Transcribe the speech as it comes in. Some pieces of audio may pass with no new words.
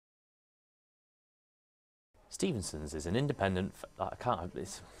Stephensons is an independent.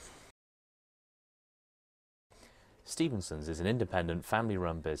 Stephensons is an independent,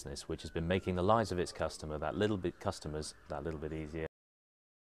 family-run business which has been making the lives of its customers that little bit easier.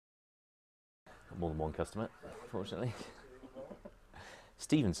 More than one customer, fortunately.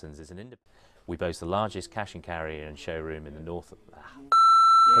 Stephensons is an independent. We boast the largest cash and carry and showroom in the north.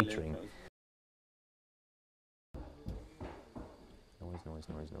 Catering. Noise.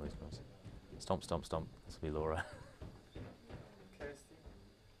 Stomp. This will be Laura.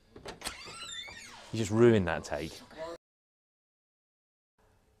 You just ruined that take.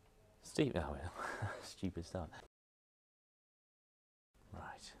 Steve, oh, stupid start.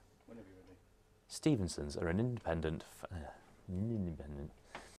 Right. Stephensons are an independent. We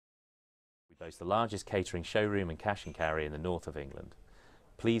boast the largest catering showroom and cash and carry in the north of England.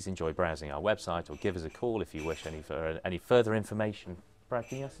 Please enjoy browsing our website or give us a call if you wish any further information. Brad,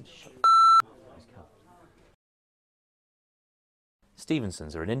 can you ask him to shut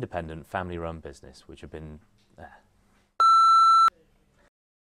Stephensons are an independent, family-run business which have been.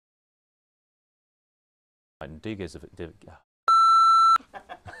 Do give us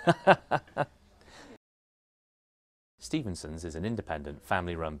Stephensons is an independent,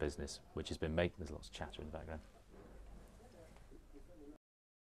 family-run business which has been making. There's lots of chatter in the background.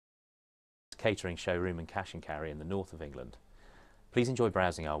 Catering showroom and cash and carry in the north of England. Please enjoy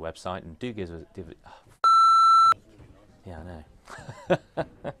browsing our website and do give us. Yeah, I know.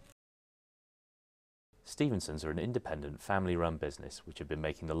 Stephensons are an independent, family-run business which have been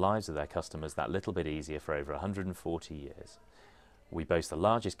making the lives of their customers that little bit easier for over 140 years. We boast the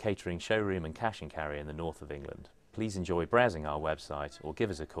largest catering showroom and cash and carry in the north of England. Please enjoy browsing our website or give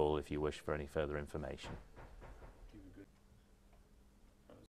us a call if you wish for any further information.